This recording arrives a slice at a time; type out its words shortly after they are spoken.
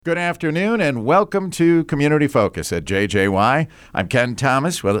Good afternoon and welcome to Community Focus at JJY. I'm Ken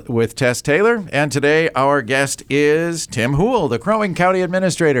Thomas with Tess Taylor, and today our guest is Tim Houle, the Crow Wing County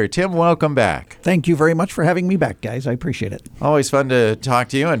Administrator. Tim, welcome back. Thank you very much for having me back, guys. I appreciate it. Always fun to talk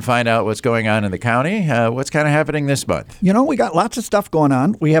to you and find out what's going on in the county. What's kind of happening this month? You know, we got lots of stuff going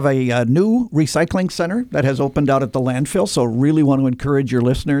on. We have a new recycling center that has opened out at the landfill, so really want to encourage your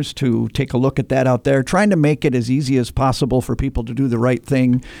listeners to take a look at that out there, trying to make it as easy as possible for people to do the right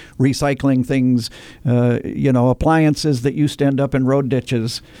thing. Recycling things, appliances that used to end up in road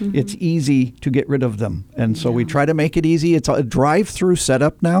ditches. Mm-hmm. It's easy to get rid of them. And so we try to make it easy. It's a drive-through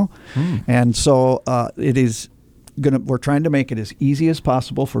setup now. And so we're trying to make it as easy as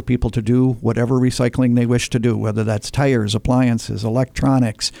possible for people to do whatever recycling they wish to do, whether that's tires, appliances,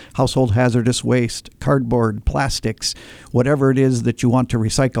 electronics, household hazardous waste, cardboard, plastics, whatever it is that you want to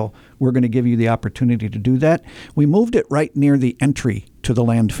recycle. We're going to give you the opportunity to do that. We moved it right near the entry to the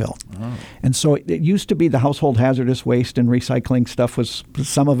landfill. Oh. And so it used to be the household hazardous waste and recycling stuff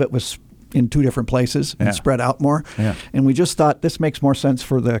some of it was in two different places and spread out more. Yeah. And we just thought this makes more sense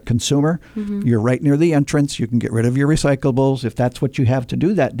for the consumer. Mm-hmm. You're right near the entrance. You can get rid of your recyclables. If that's what you have to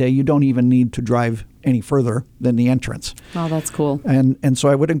do that day, you don't even need to drive any further than the entrance. Oh, that's cool. And so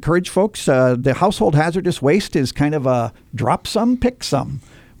I would encourage folks, the household hazardous waste is kind of a drop some, pick some.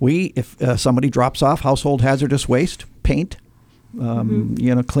 If somebody drops off household hazardous waste, paint,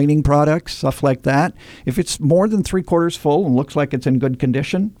 cleaning products, stuff like that. If it's more than 3/4 full and looks like it's in good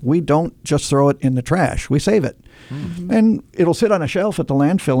condition, we don't just throw it in the trash. We save it. Mm-hmm. And it'll sit on a shelf at the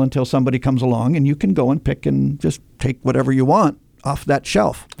landfill until somebody comes along, and you can go and pick and just take whatever you want off that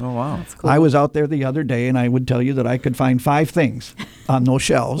shelf. Oh, wow. That's cool. I was out there the other day, and I would tell you that I could find 5 things on those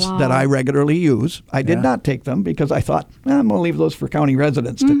shelves that I regularly use. I did not take them because I thought, I'm going to leave those for county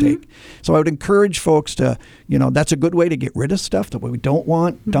residents to take. So I would encourage folks to, that's a good way to get rid of stuff that we don't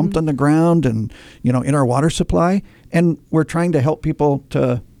want dumped on the ground and, in our water supply. And we're trying to help people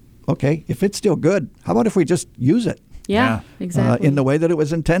to, if it's still good, how about if we just use it? Yeah, exactly. In the way that it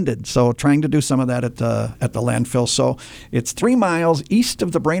was intended. So trying to do some of that at the landfill. So it's 3 miles east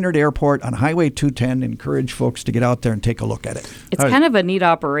of the Brainerd Airport on Highway 210. Encourage folks to get out there and take a look at it. It's kind of a neat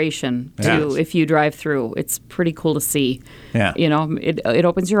operation, too, if you drive through. It's pretty cool to see. Yeah. It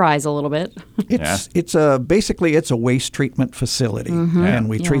opens your eyes a little bit. It's basically a waste treatment facility. Mm-hmm. And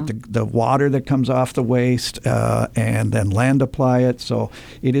we treat the water that comes off the waste and then land apply it. So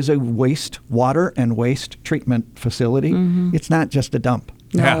it is a waste water and waste treatment facility. Mm-hmm. It's not just a dump.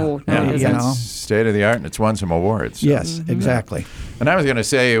 No, it's state of the art, and it's won some awards. So. Yes, exactly. And I was going to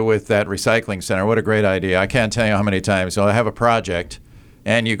say with that recycling center, what a great idea. I can't tell you how many times I have a project,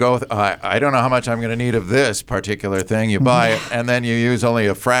 and you go, I don't know how much I'm going to need of this particular thing. You buy it, and then you use only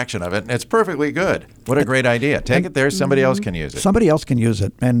a fraction of it, and it's perfectly good. What a great idea. Take it there, somebody else can use it. Somebody else can use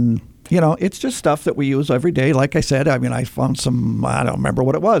it, and it's just stuff that we use every day. Like I said, I found some, I don't remember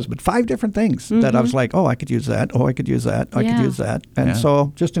what it was, but 5 different things that I was like, I could use that. I could use that. I could use that. And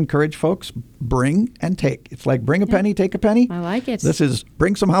so just encourage folks, bring and take. It's like bring a penny, take a penny. I like it. This is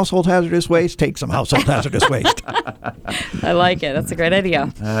bring some household hazardous waste, take some household hazardous waste. I like it. That's a great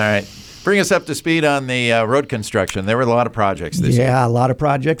idea. All right. Bring us up to speed on the road construction. There were a lot of projects this year. Yeah, a lot of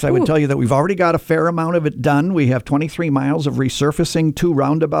projects. I would tell you that we've already got a fair amount of it done. We have 23 miles of resurfacing, 2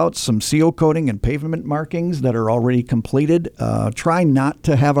 roundabouts, some seal coating and pavement markings that are already completed. Try not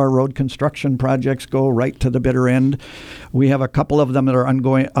to have our road construction projects go right to the bitter end. We have a couple of them that are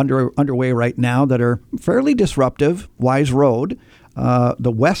underway right now that are fairly disruptive. Wise Road.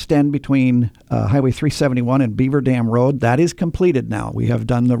 The west end between Highway 371 and Beaver Dam Road, that is completed now. We have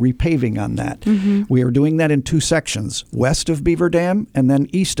done the repaving on that. Mm-hmm. We are doing that in 2 sections, west of Beaver Dam and then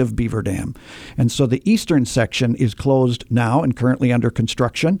east of Beaver Dam. And so the eastern section is closed now and currently under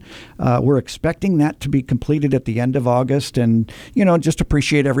construction. We're expecting that to be completed at the end of August. And, just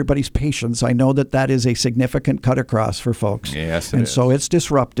appreciate everybody's patience. I know that is a significant cut across for folks. Yes, and so it's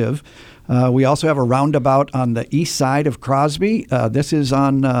disruptive. We also have a roundabout on the east side of Crosby. This is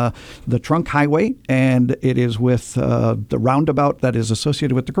on the Trunk Highway, and it is with the roundabout that is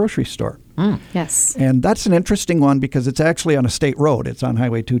associated with the grocery store. Yes. And that's an interesting one because it's actually on a state road. It's on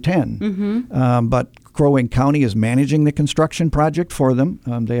Highway 210. Mm-hmm. But Crow Wing County is managing the construction project for them.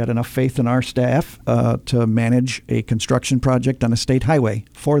 They had enough faith in our staff to manage a construction project on a state highway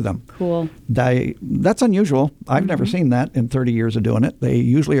for them. Cool. That's unusual. I've never seen that in 30 years of doing it. They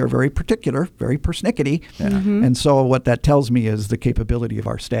usually are very particular, very persnickety. Yeah. Mm-hmm. And so what that tells me is the capability of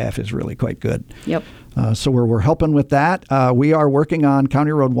our staff is really quite good. Yep. So we're helping with that. We are working on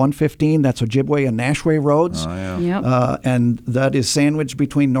County Road 115. That's Ojibwe and Nashway roads. Oh, yeah. Yep. And that is sandwiched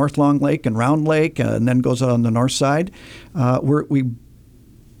between North Long Lake and Round Lake and then goes out on the north side. We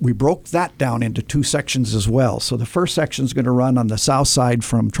we broke that down into 2 sections as well. So the first section is going to run on the south side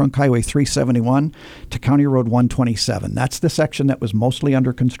from Trunk Highway 371 to County Road 127. That's the section that was mostly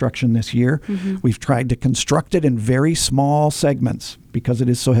under construction this year. We've tried to construct it in very small segments because it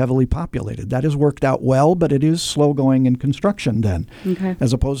is so heavily populated. That has worked out well, but it is slow going in construction then. Okay.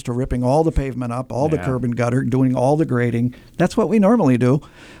 As opposed to ripping all the pavement up, all the curb and gutter, doing all the grading. That's what we normally do.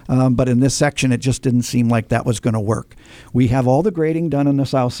 But in this section, it just didn't seem like that was going to work. We have all the grading done in the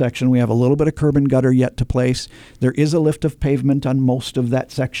south section. We have a little bit of curb and gutter yet to place. There is a lift of pavement on most of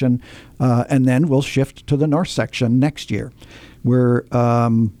that section. And then we'll shift to the north section next year.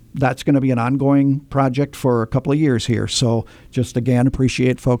 That's going to be an ongoing project for a couple of years here. So just again,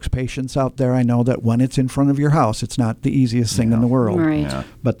 appreciate folks' patience out there. I know that when it's in front of your house, it's not the easiest thing in the world. Right. Yeah.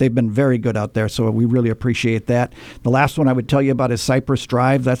 But they've been very good out there, so we really appreciate that. The last one I would tell you about is Cypress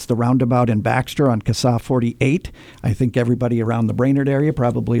Drive. That's the roundabout in Baxter on CASA 48. I think everybody around the Brainerd area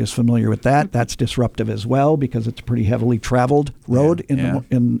probably is familiar with that. That's disruptive as well because it's a pretty heavily traveled road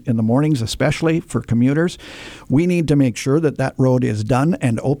in the mornings, especially for commuters. We need to make sure that that road is done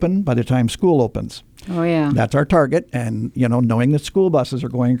and open by the time school opens. Oh, yeah. That's our target. And, knowing that school buses are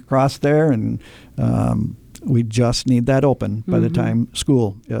going across there and we just need that open by the time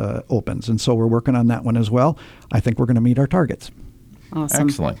school opens. And so we're working on that one as well. I think we're going to meet our targets. Awesome.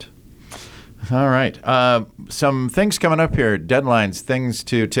 Excellent. All right. Some things coming up here, deadlines, things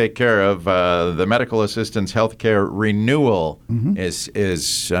to take care of. The medical assistance healthcare renewal is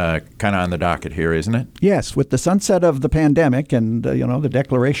kind of on the docket here, isn't it? Yes. With the sunset of the pandemic and, the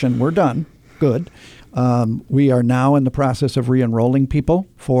declaration, we're done. Good. We are now in the process of re-enrolling people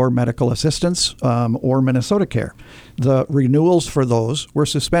for medical assistance or Minnesota Care. The renewals for those were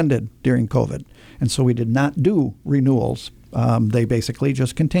suspended during COVID, and so we did not do renewals. They basically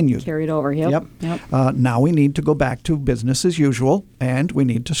just continued. Carried over, yep. Now we need to go back to business as usual, and we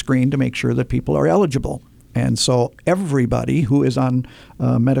need to screen to make sure that people are eligible. And so everybody who is on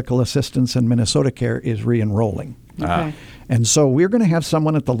medical assistance and Minnesota Care is re-enrolling. Okay. And so we're going to have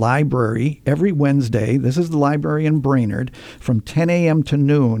someone at the library every Wednesday. This is the library in Brainerd from 10 a.m. to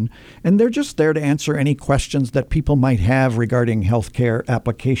noon. And they're just there to answer any questions that people might have regarding healthcare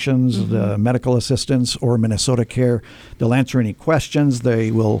applications, the medical assistance or Minnesota Care. They'll answer any questions. They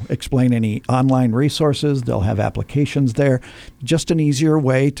will explain any online resources. They'll have applications there. Just an easier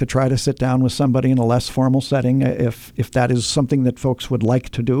way to try to sit down with somebody in a less formal setting if that is something that folks would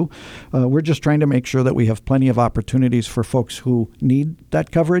like to do. We're just trying to make sure that we have plenty of opportunities for folks who need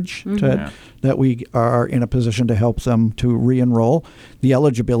that coverage, that we are in a position to help them to re-enroll. The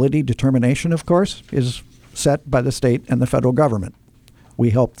eligibility determination, of course, is set by the state and the federal government. We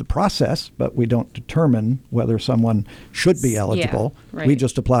help the process, but we don't determine whether someone should be eligible. Yeah, right. We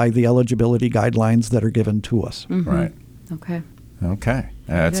just apply the eligibility guidelines that are given to us. Right. Okay.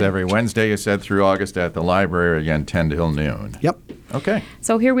 That's every Wednesday, you said, through August at the library, again, 10 till noon. Yep. Okay.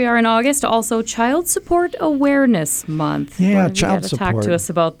 So here we are in August, also Child Support Awareness Month. Yeah, What child have you support. Talk to us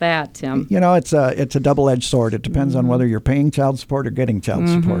about that, Tim. It's a double-edged sword. It depends on whether you're paying child support or getting child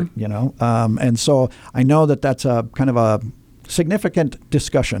support, And so I know that that's a kind of a significant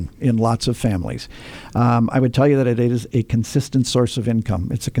discussion in lots of families. I would tell you that it is a consistent source of income.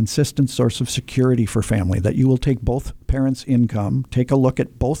 It's a consistent source of security for family, that you will take both parents' income, take a look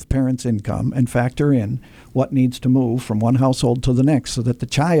at both parents' income, and factor in what needs to move from one household to the next so that the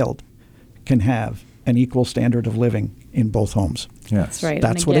child can have an equal standard of living in both homes. Yes. That's right.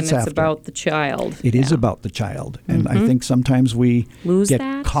 That's and what again, it's it's after. about the child. It is about the child. And I think sometimes we Lose get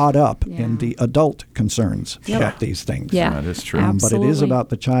that? caught up in the adult concerns about these things. Yeah, That is true. But it is absolutely. about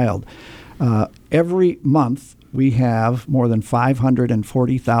the child. Every month, we have more than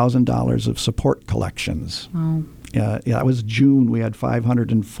 $540,000 of support collections. Wow. That was June. We had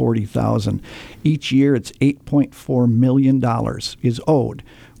 $540,000. Each year, it's $8.4 million is owed.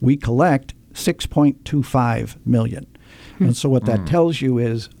 We collect $6.25 million. And so what that tells you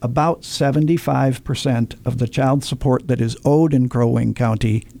is about 75% of the child support that is owed in Crow Wing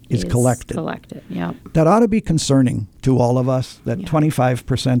County is collected. Yep. That ought to be concerning to all of us, that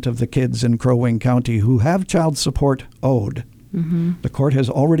 25% of the kids in Crow Wing County who have child support owed, the court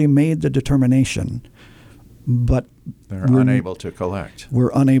has already made the determination, but They're unable to collect. we're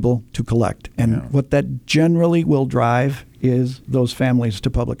unable to collect. And what that generally will drive is those families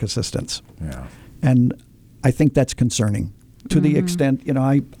to public assistance. Yeah. And I think that's concerning to the extent,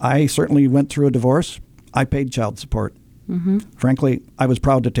 I certainly went through a divorce. I paid child support. Frankly, I was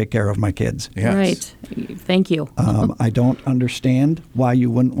proud to take care of my kids. Yes. Right. Thank you. I don't understand why you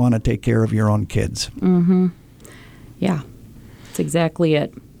wouldn't want to take care of your own kids. Yeah, that's exactly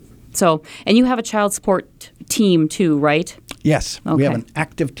it. So, and you have a child support team too, right? Yes. We have an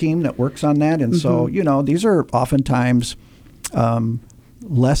active team that works on that. And so, these are oftentimes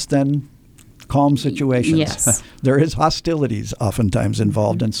less than calm situations. Yes. There is hostilities oftentimes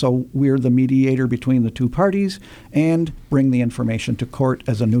involved. And so we're the mediator between the two parties and bring the information to court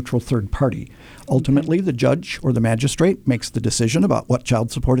as a neutral third party. Ultimately, the judge or the magistrate makes the decision about what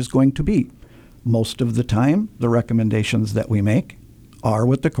child support is going to be. Most of the time, the recommendations that we make are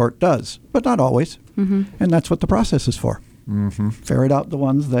what the court does, but not always. And that's what the process is for. Ferret out the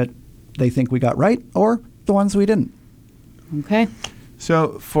ones that they think we got right or the ones we didn't. Okay.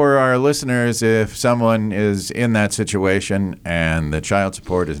 So for our listeners, if someone is in that situation and the child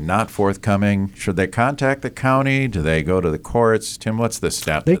support is not forthcoming, should they contact the county? Do they go to the courts? Tim, what's the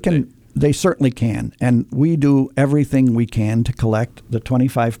step? They certainly can. And we do everything we can to collect. The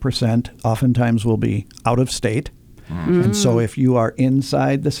 25% oftentimes will be out of state. And so if you are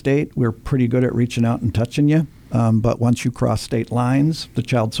inside the state, we're pretty good at reaching out and touching you. But once you cross state lines, the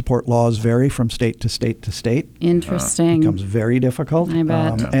child support laws vary from state to state to state. Interesting. It becomes very difficult. I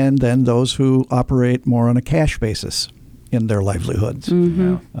bet. And then those who operate more on a cash basis in their livelihoods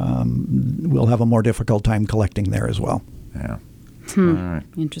will have a more difficult time collecting there as well. Yeah. All right.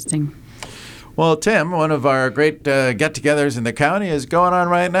 Interesting. Well, Tim, one of our great get-togethers in the county is going on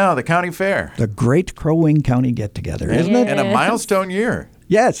right now, the county fair. The Great Crow Wing County Get-Together, isn't it? And a milestone year.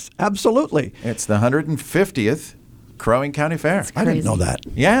 Yes, absolutely. It's the 150th Crow Wing County Fair. I didn't know that.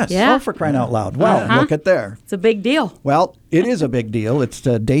 Yes. Yeah. Oh, for crying out loud. Well, look at there. It's a big deal. Well, it is a big deal. It's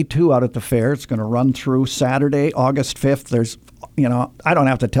day 2 out at the fair. It's going to run through Saturday, August 5th. There's, I don't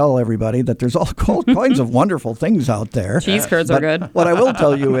have to tell everybody that there's all kinds of wonderful things out there. Cheese curds are good. What I will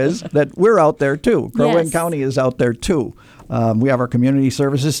tell you is that we're out there too. Crow Wing Yes. County is out there too. We have our community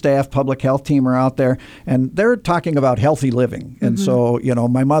services staff, public health team are out there, and they're talking about healthy living. And so,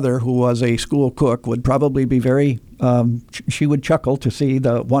 my mother, who was a school cook, would probably be very, she would chuckle to see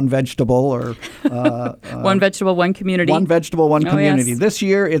the one vegetable or... one vegetable, one community. One vegetable, one community. Yes. This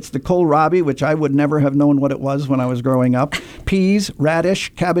year, it's the kohlrabi, which I would never have known what it was when I was growing up. Peas,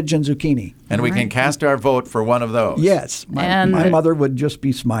 radish, cabbage, and zucchini. And we can cast our vote for one of those. Yes. My mother would just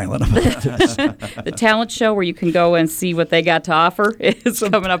be smiling about this. The talent show where you can go and see what they got to offer is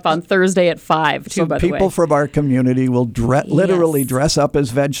coming up on Thursday at 5, too, Some by the way. people from our community will literally Yes. dress up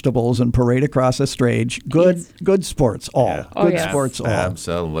as vegetables and parade across a stage. Good sports, all. Yeah. Good yes. sports, all.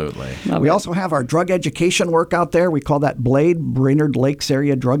 Absolutely. Love We it. also have our drug education work out there. We call that BLADE, Brainerd Lakes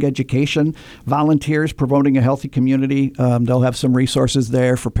Area Drug Education. Volunteers promoting a healthy community. They'll have some resources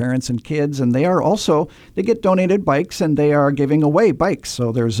there for parents and kids. And they get donated bikes and they are giving away bikes.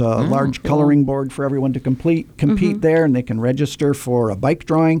 So there's a large coloring board for everyone to compete there, and they can register for a bike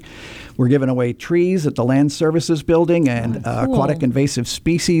drawing. We're giving away trees at the Land Services Building and aquatic invasive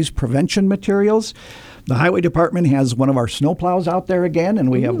species prevention materials. The Highway Department has one of our snowplows out there again, and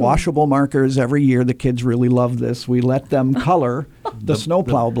we have washable markers every year. The kids really love this. We let them color the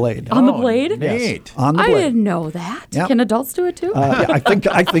snowplow blade. On the blade? Neat. On the I blade. didn't know that. Yep. Can adults do it too? Yeah,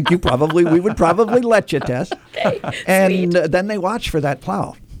 I think we would probably let you, Tess. And then they watch for that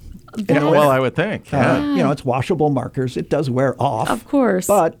plow. Well, I would think. Yeah. It's washable markers. It does wear off. Of course.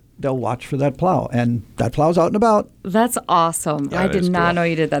 But they'll watch for that plow. And that plow's out and about. That's awesome. I that did is not cool. know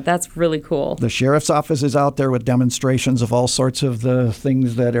you did that. That's really cool. The sheriff's office is out there with demonstrations of all sorts of the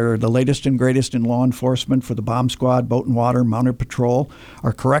things that are the latest and greatest in law enforcement for the bomb squad, boat and water, mounted patrol.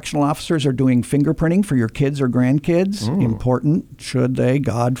 Our correctional officers are doing fingerprinting for your kids or grandkids. Important, should they,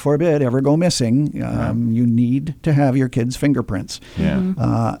 God forbid, ever go missing. You need to have your kids' fingerprints.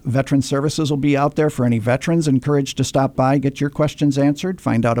 Yeah. Veteran Services will be out there for any veterans. Encouraged to stop by, get your questions answered,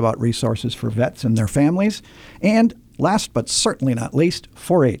 find out about resources for vets and their families. And last but certainly not least,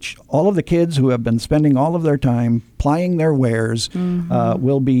 4-H. All of the kids who have been spending all of their time plying their wares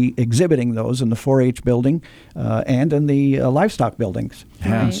will be exhibiting those in the 4-H building and in the livestock buildings.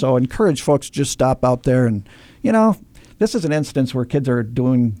 Right. So encourage folks to just stop out there and, this is an instance where kids are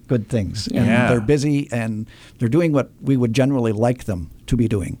doing good things and they're busy and they're doing what we would generally like them to be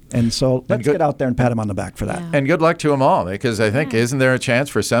doing. And so let's get out there and pat them on the back for that. And good luck to them all, because I think, isn't there a chance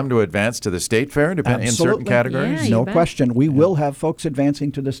for some to advance to the state fair in certain categories? Yeah, No you bet. question. We will have folks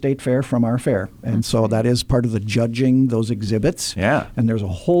advancing to the state fair from our fair. And so that is part of the judging those exhibits. Yeah. And there's a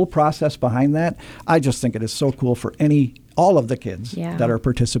whole process behind that. I just think it is so cool for all of the kids that are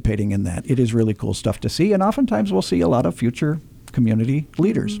participating in that. It is really cool stuff to see. And oftentimes we'll see a lot of future community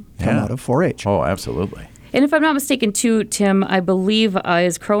leaders come out of 4-H. Oh, absolutely. And if I'm not mistaken, too, Tim, I believe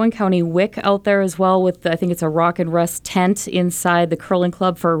is Crow Wing County WIC out there as well with, I think it's a rock and rest tent inside the curling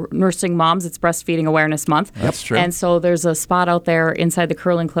club for nursing moms. It's Breastfeeding Awareness Month. That's true. And so there's a spot out there inside the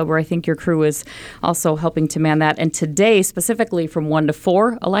curling club where I think your crew is also helping to man that. And today, specifically from 1 to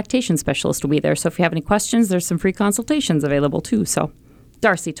 4, a lactation specialist will be there. So if you have any questions, there's some free consultations available, too. So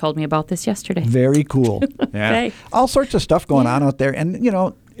Darcy told me about this yesterday. Very cool. Yeah. Okay. All sorts of stuff going on out there. And,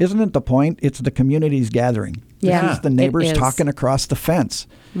 isn't it the point? It's the community's gathering. Yeah, This is the neighbors it is. talking across the fence.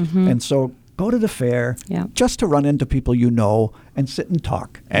 And so go to the fair just to run into people you know and sit and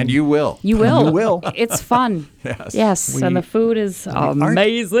talk. And you will. You will. You will. It's fun. Yes. And the food is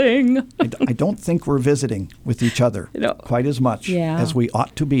amazing. I don't think we're visiting with each other quite as much as we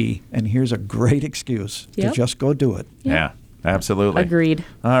ought to be. And here's a great excuse to just go do it. Yeah. Absolutely. Agreed.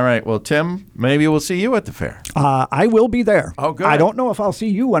 All right. Well, Tim, maybe we'll see you at the fair. I will be there. Oh, good. I don't know if I'll see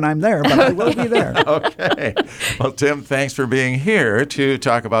you when I'm there, but I will be there. Okay. Well, Tim, thanks for being here to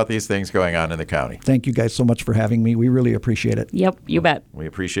talk about these things going on in the county. Thank you guys so much for having me. We really appreciate it. Yep, you bet. We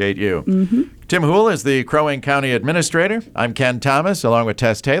appreciate you. Tim Houle is the Crow Wing County Administrator. I'm Ken Thomas, along with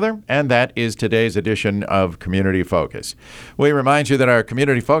Tess Taylor, and that is today's edition of Community Focus. We remind you that our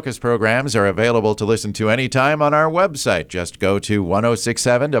Community Focus programs are available to listen to anytime on our website. Just go to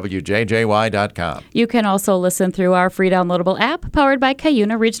 1067wjjy.com. You can also listen through our free downloadable app powered by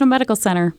Cuyuna Regional Medical Center.